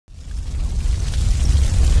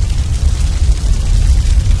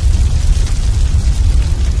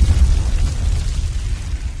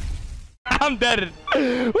I'm dead.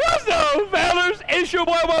 What's up, fellas? It's your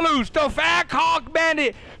boy Walloose, the Fat Cock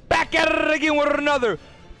Bandit, back at it again with another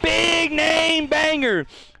big name banger.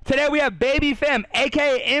 Today we have Baby Fam,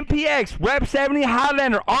 aka MPX, Rep 70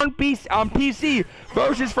 Highlander on PC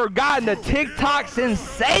versus Forgotten, the TikTok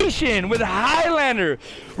sensation with Highlander.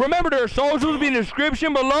 Remember, their socials will be in the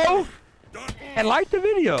description below. And like the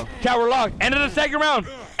video. Chat, we're locked. End of the second round.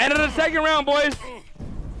 End of the second round, boys.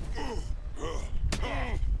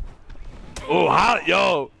 Oh,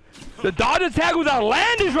 yo. The dodge attack was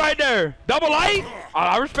outlandish right there. Double light.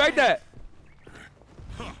 I respect that.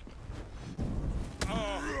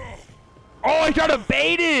 Oh, he tried to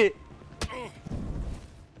bait it.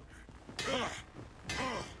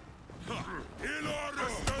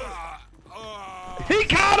 He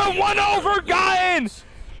caught him 1-0 Forgotten.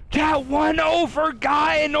 Chat, 1-0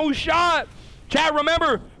 Forgotten. No shot. Chat,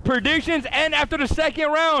 remember, predictions end after the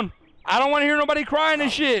second round. I don't want to hear nobody crying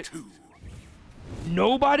and shit.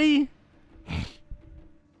 Nobody?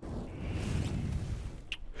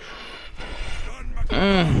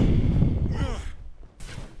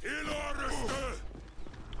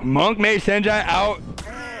 Monk made Sanjay out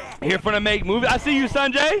here for to make moves. I see you,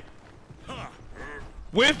 Sanjay.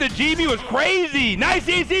 With the GB was crazy. Nice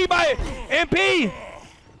EC by MP.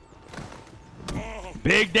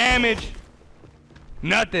 Big damage.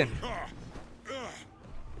 Nothing.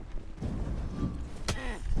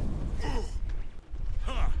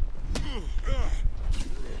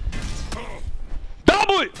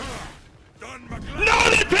 Double it. No,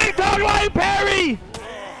 the TikTok light parry.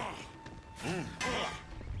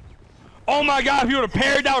 Oh my God, if you would have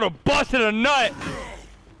parried, that would have busted a nut.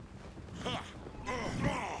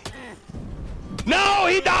 No,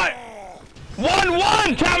 he died.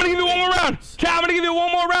 1-1. Chat, I'm gonna give you one more round. Chat, I'm gonna give you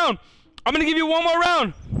one more round. I'm gonna give you one more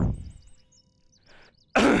round.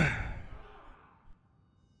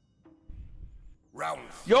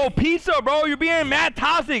 Yo, pizza, bro, you're being mad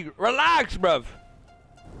toxic. Relax, bruv.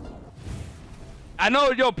 I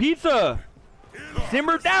know, yo, pizza.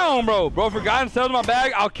 Simmer down, bro. Bro, Forgotten sells my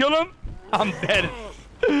bag. I'll kill him. I'm dead.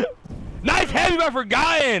 Nice heavy by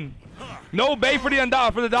Forgotten. No bait for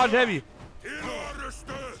the dodge heavy.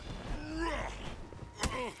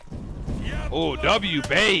 Oh, W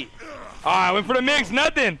bait. All right, went for the mix.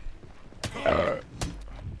 Nothing.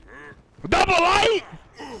 Double light.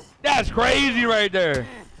 That's crazy right there.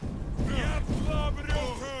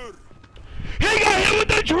 He got hit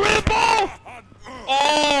with the triple.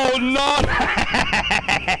 Oh no.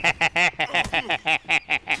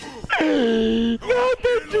 Not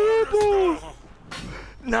the dribble!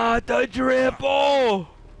 Not the dribble!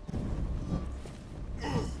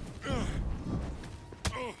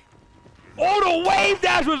 Oh, the wave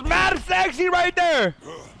dash was mad sexy right there!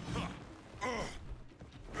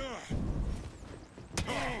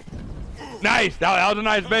 Nice, that was a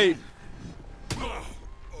nice bait.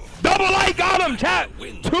 Double light got him, chat!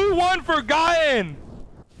 2-1 Forgotten!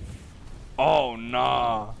 Oh,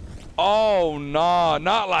 nah. Oh, nah,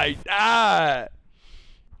 not like that.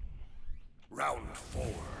 Round 4.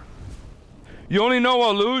 You only know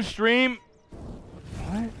what lose stream.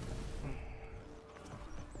 What?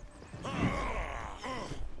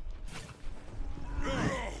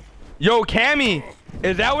 Yo, Cammy,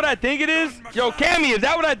 is that what I think it is? Yo, Cammy, is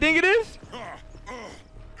that what I think it is?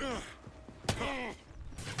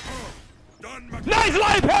 Nice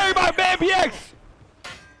light parry by MPX.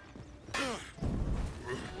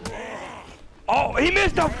 Oh, he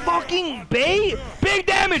missed a fucking bait. Big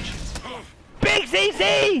damage. Big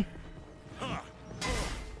CC.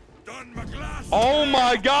 Oh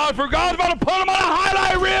my God, Forgotten's about to put him on a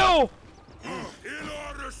highlight reel.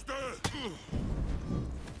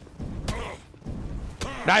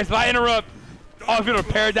 Nice light interrupt. Oh, if it would have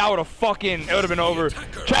paired that, would have fucking, it would have been over.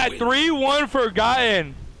 Chat, 3-1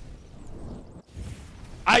 Forgotten.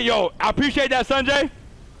 Yo, I appreciate that, Sanjay.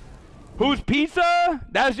 Who's pizza?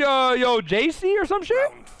 That's yo JC or some shit?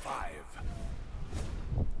 Round 5.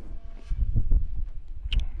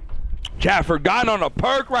 Chat, Forgotten on a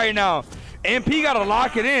perk right now. MP gotta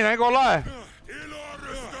lock it in, I ain't gonna lie.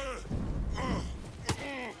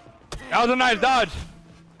 That was a nice dodge.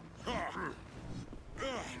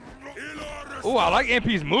 Ooh, I like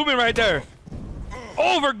MP's movement right there.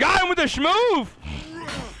 Oh, Forgotten with the schmoove.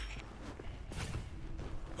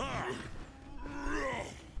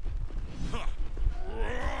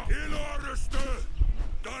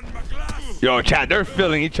 Yo, chat, they're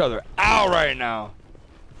filling each other out right now.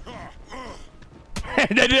 They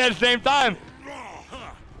did it at the same time.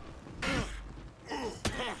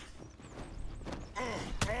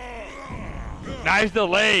 Nice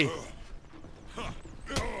delay.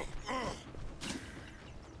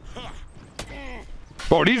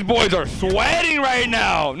 Bro, these boys are sweating right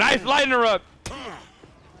now. Nice light interrupt.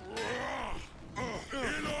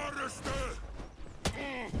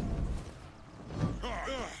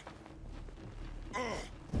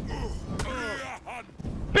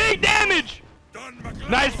 Big damage.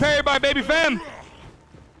 Nice parry by Baby Fem.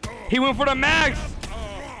 He went for the max.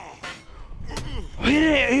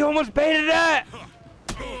 He almost baited that.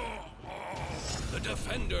 The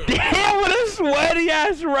defender. Damn, what a sweaty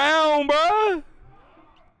ass round, bro.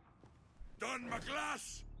 Done my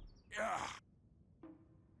glass. Yeah.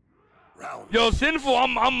 Round. Yo, Sinful,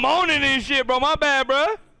 I'm moaning and shit, bro. My bad,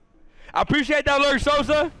 bro. I appreciate that, Lurk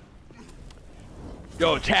Sosa.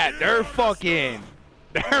 Yo, chat, they're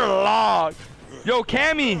locked. Yo,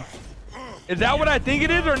 Cammy, is that what I think it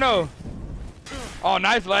is or no? Oh,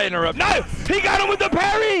 nice light interrupt. No, he got him with the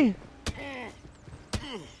parry.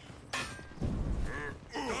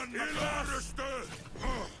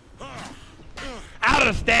 Out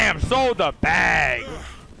of stamp, sold the bag.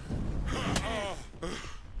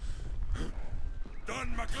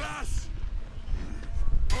 Done my glass.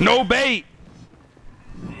 No bait.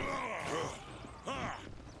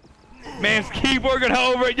 Man, keep working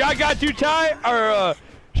over it. Y'all got you, Chai? Or,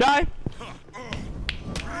 Chai?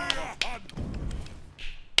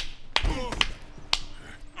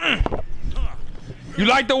 You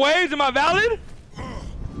like the waves? Am I valid?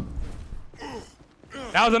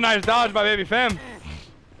 That was a nice dodge by Baby Fem.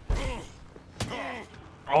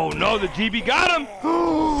 Oh no, the GB got him.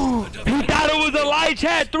 He thought it was a light,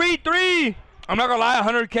 chat. 3-3. I'm not gonna lie,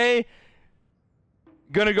 100K.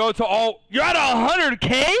 Gonna go to all. You're at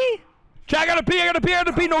 100K? Chat, I gotta pee.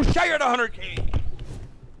 No shot, you're at 100K.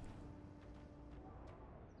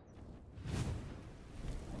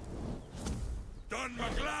 Done my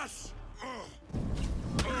glass.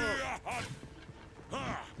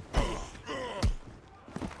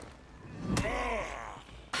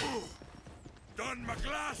 Done my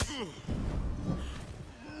glass.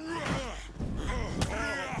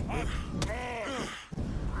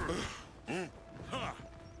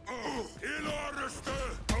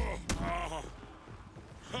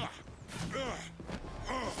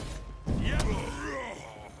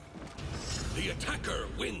 The attacker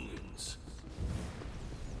wins.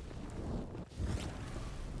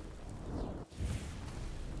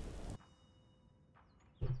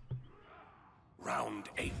 Round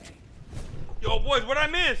 8. Yo, boys, what I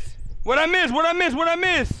miss? What I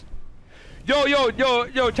miss?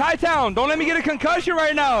 Yo, Chi-Town, don't let me get a concussion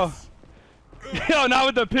right now. Yo, not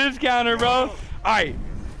with the piss counter, bro. All right.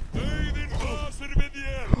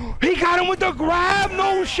 He got him with the grab,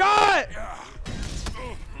 no shot.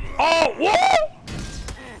 Oh, what?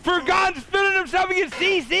 Forgot spinning himself against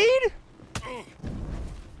CC'd?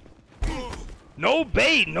 No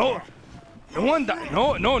bait, no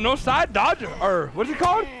side dodge, or what's it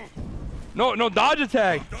called? No dodge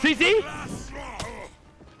attack. CC?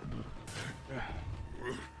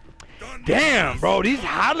 Damn, bro, these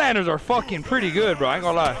Highlanders are fucking pretty good, bro. I ain't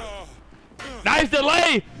gonna lie. Nice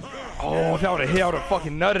delay. Oh, if I would've hit, I would've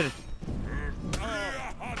fucking nutted.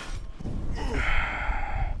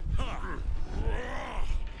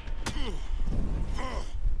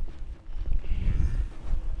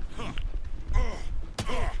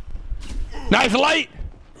 Nice light.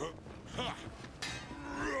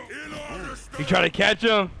 He tried to catch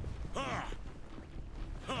him.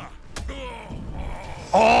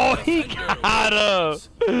 Oh, he got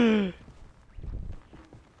him.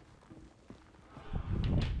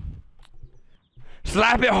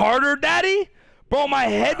 Slap it harder, daddy? Bro, my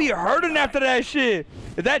head be hurting after that shit.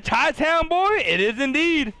 Is that Chi-Town, boy? It is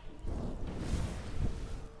indeed.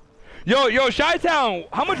 Yo, Chi-Town,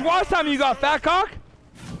 how much watch time you got, fat cock?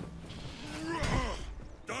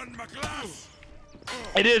 Done my glass.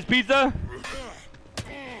 It is, pizza.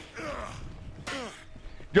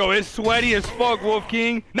 Yo, it's sweaty as fuck, Wolf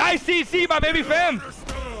King. Nice CC by Baby Fem.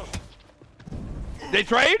 They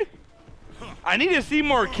trade? I need to see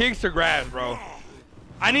more kicks to grabs, bro.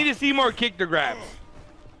 I need to see more kick to grabs.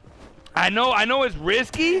 I know it's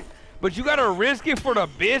risky, but you gotta risk it for the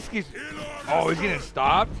biscuits. Oh, he's getting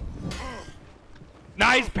stopped.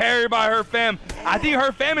 Nice parry by her fam. I think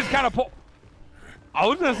her fam is kind of I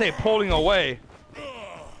was gonna say pulling away.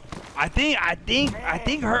 I think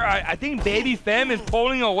Baby Fem is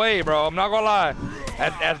pulling away, bro. I'm not gonna lie.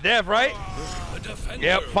 That's def, right?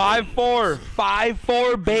 Yep, 5-4.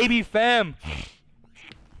 5-4 Baby Fem.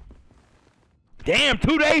 Damn,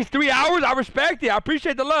 2 days, 3 hours. I respect it. I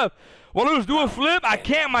appreciate the love. Well, let's do a flip. I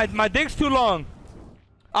can't. My dick's too long.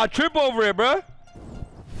 I'll trip over it, bro.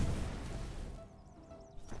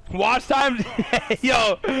 Watch times.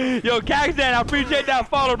 yo, Kaxan, I appreciate that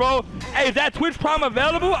follow, bro. Hey, is that Twitch Prime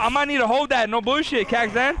available? I might need to hold that. No bullshit,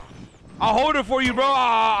 Kaxan. I'll hold it for you, bro.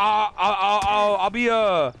 I'll be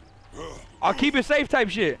I'll keep it safe type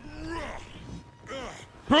shit.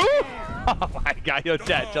 Bro? Oh my God, yo,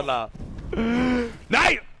 chat, chill out.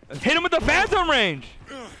 Nice. Hit him with the phantom range.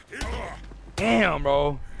 Damn,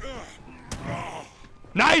 bro.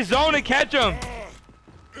 Nice zone to catch him.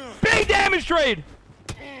 Big damage trade.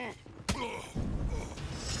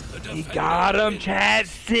 He got him, chat.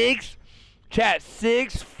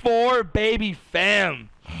 6'4", baby fam.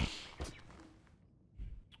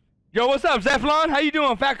 Yo, what's up, Zephlon? How you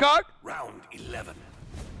doing, fat cock? Round 11.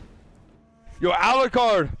 Yo,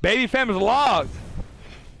 Alucard, baby fam is logged.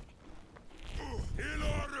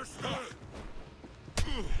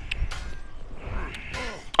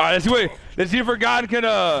 All right, let's see if Forgotten can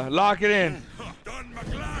lock it in.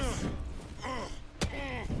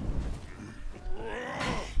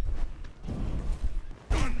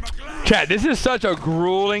 Chat, this is such a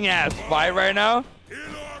grueling ass fight right now.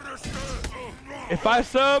 If I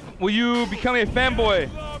sub, will you become a fanboy?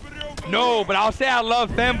 No, but I'll say I love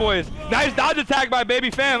fanboys. Nice dodge attack by baby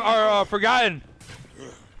fam or Forgotten.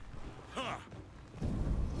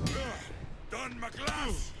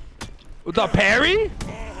 With the parry?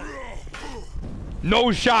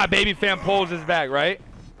 No shot, baby fam pulls his back, right?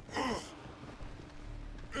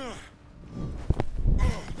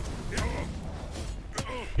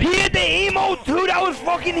 He hit the emote, dude. That was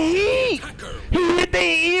fucking heat. He hit the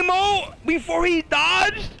emote before he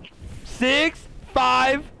dodged.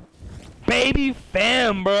 6'5", baby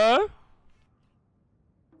fam, bruh.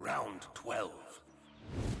 Round 12.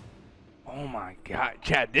 Oh my God,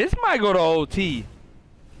 chat. This might go to OT.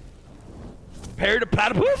 Parry the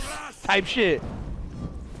platypus type shit.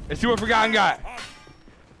 Let's see what Forgotten got.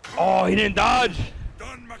 Oh, he didn't dodge.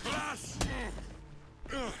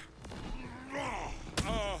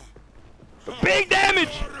 Big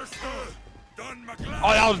damage.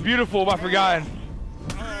 Oh, that was beautiful by Forgotten.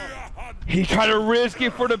 He tried to risk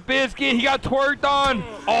it for the biscuit. He got twerked on.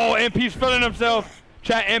 Oh, MP's feeling himself.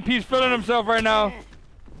 Chat, MP's feeling himself right now.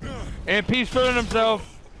 MP's feeling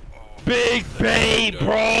himself. Big bait,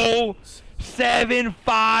 bro.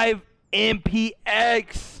 7'5"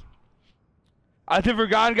 MPX. I think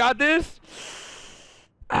Forgotten got this.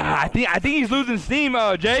 I think he's losing steam,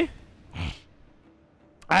 Jay.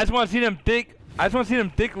 I just want to see them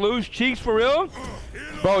thick loose cheeks for real.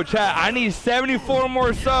 Bro, chat, I need 74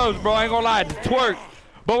 more subs, bro. I ain't gonna lie, twerk.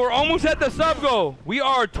 But we're almost at the sub goal. We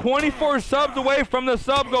are 24 subs away from the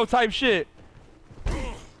sub goal type shit.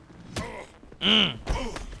 He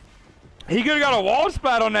could have got a wall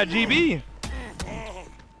spat on that GB.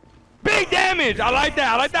 Big damage. I like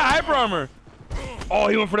that. I like that hyper armor. Oh,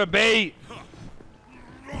 he went for the bait.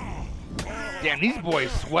 Damn, these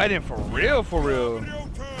boys sweating for real, for real.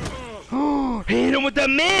 He hit him with the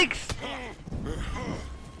mix.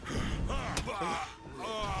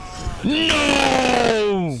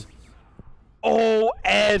 No. Oh,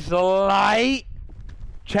 as light.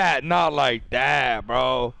 Chat, not like that,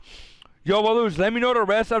 bro. Yo, Waloosh, let me know the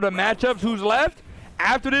rest of the matchups. Who's left?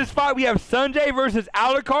 After this fight, we have Sanjay versus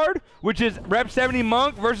Alucard, which is rep 70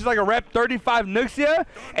 Monk versus like a rep 35 Nuxia.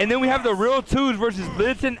 And then we have the real twos versus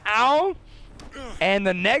Blitz and Owl. And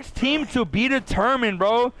the next team to be determined,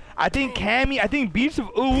 bro. I think Beast of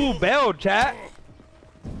Uwu failed, chat.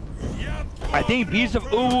 I think Beast of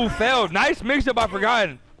Uwu failed. Nice mix-up, I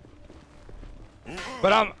forgotten.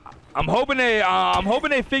 But I'm hoping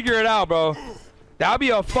they figure it out, bro. That'll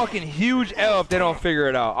be a fucking huge L if they don't figure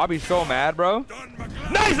it out. I'll be so mad, bro.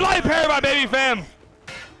 Nice light parry by baby fam.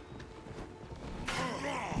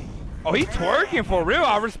 Oh, he twerking for real.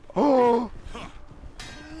 Oh.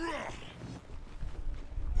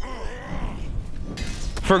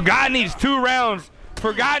 Forgotten needs 2 rounds.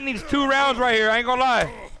 Forgotten needs 2 rounds right here. I ain't gonna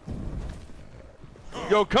lie.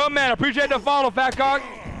 Yo, come man. Appreciate the follow, fat cock.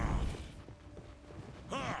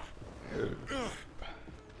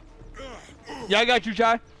 Yeah, I got you,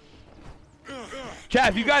 Chai. Chat,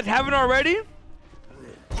 if you guys haven't already,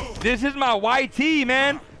 this is my YT,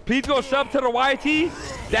 man. Please go sub to the YT.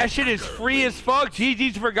 That shit is free as fuck.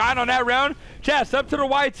 GG's Forgotten on that round. Chat, sub to the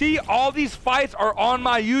YT. All these fights are on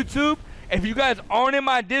my YouTube. If you guys aren't in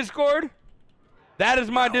my Discord, that is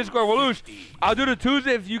my Discord. Waloosh, I'll do the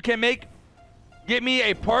Tuesday if you can get me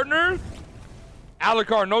a partner.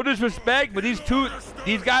 Alucard, no disrespect, but these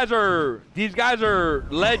guys are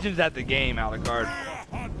legends at the game, Alucard.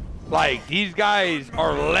 Like, these guys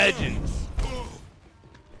are legends.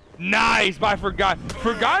 Nice by Forgotten.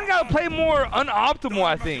 Forgotten gotta play more unoptimal,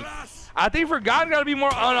 I think. I think Forgotten gotta be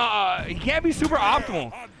more he can't be super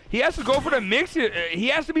optimal. he has to go for the mix. He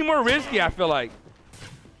has to be more risky, I feel like.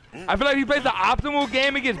 I feel like he plays the optimal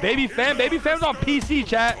game against Baby Fam. Baby Fam's on PC,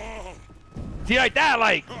 chat. See, like that,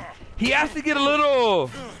 like, he has to get a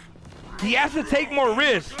little, he has to take more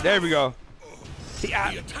risks. There we go.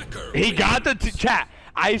 He got the chat.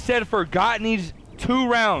 I said Forgotten needs 2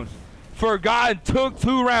 rounds. Forgotten took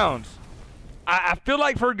 2 rounds. I feel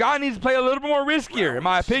like Forgotten needs to play a little bit more riskier, in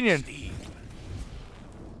my opinion.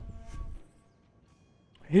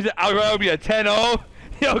 He's gonna be a 10-0.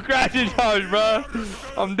 Yo, crash your charge, bro.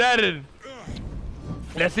 I'm deaded.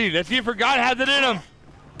 Let's see if Forgotten has it in him.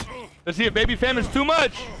 Let's see if Baby Fam is too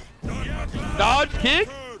much. Dodge, kick,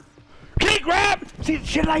 grab. See,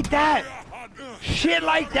 shit like that. Shit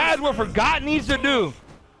like that is what Forgotten needs to do.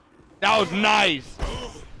 That was nice.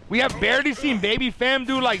 We have barely seen Baby Fam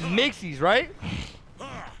do like mixies, right?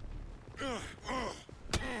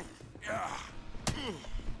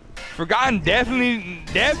 Forgotten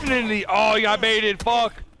definitely. Oh, you got baited.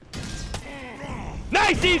 Fuck.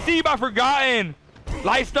 Nice CC by Forgotten.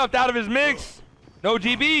 Light stuffed out of his mix. No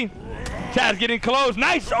GB. Chad's getting close.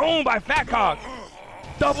 Nice zone by Fatcock.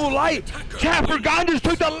 Double light. Chad, Forgotten just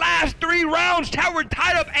took the last 3 rounds. Chad, we're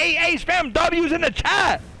tied up. AA spam W's in the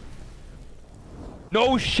chat.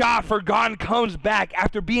 No shot. Forgotten comes back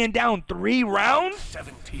after being down 3 rounds.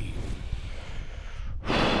 17.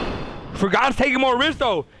 Forgotten's taking more risks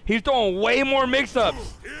though. He's throwing way more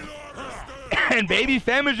mix-ups. And Baby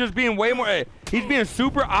Fam is just being way more. He's being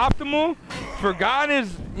super optimal. Forgotten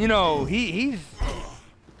is, you know, he's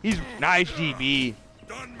nice GB.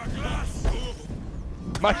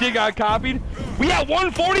 My shit got copied. We got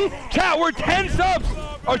 140. Chat, we're 10 subs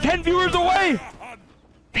or 10 viewers away.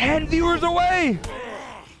 10 viewers away.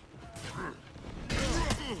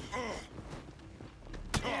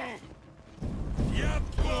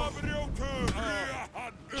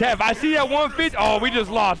 Chat, if I see that 150, oh, we just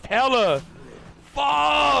lost hella.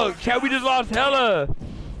 Fuck, chat, we just lost hella.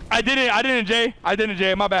 I didn't, Jay,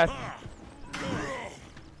 my bad.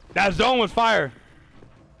 That zone was fire.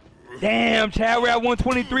 Damn, chat, we're at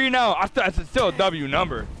 123 now. That's still a W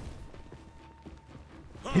number.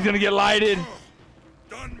 He's gonna get lighted.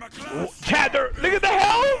 Chat, look at the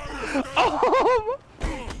hell.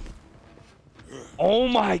 Oh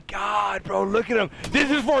my God, bro, look at him.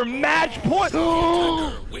 This is for match point.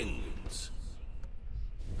 Wins.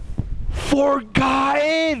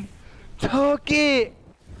 Forgotten took it.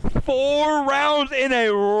 4 rounds in a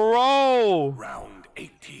row. Round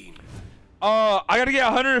 18. I gotta get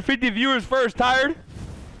 150 viewers first. Tired?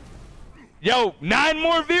 Yo, 9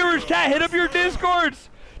 more viewers. Chat, hit up your discords.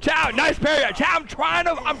 Chat, nice parry. Chat, I'm trying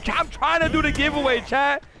to do the giveaway.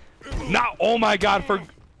 Chat. Not. Oh my God.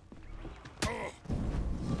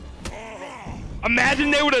 Imagine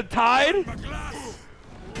they would have tied.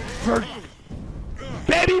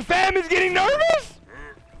 Baby Fam is getting nervous.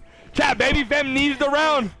 Chat, Baby Fam needs the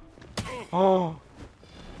round. Oh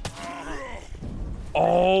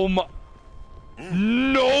my.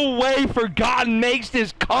 No way Forgotten makes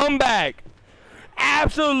this comeback.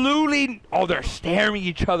 Absolutely. Oh, they're staring at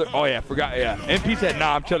each other. Oh yeah, forgot. Yeah. MP said,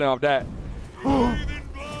 nah, I'm chilling off that.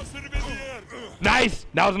 Nice.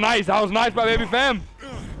 That was nice. That was nice by Baby Fam.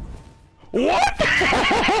 What?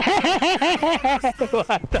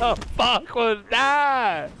 What the fuck was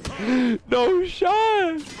that? No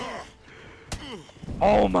shot.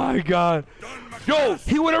 Oh my God. Yo,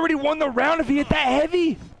 he would already won the round if he hit that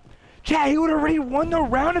heavy. Chat, he would already won the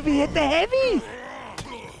round if he hit the heavy.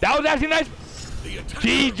 That was actually nice.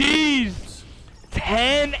 GG's.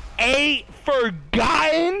 10-8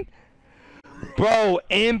 Forgotten. Bro,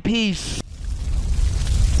 MP.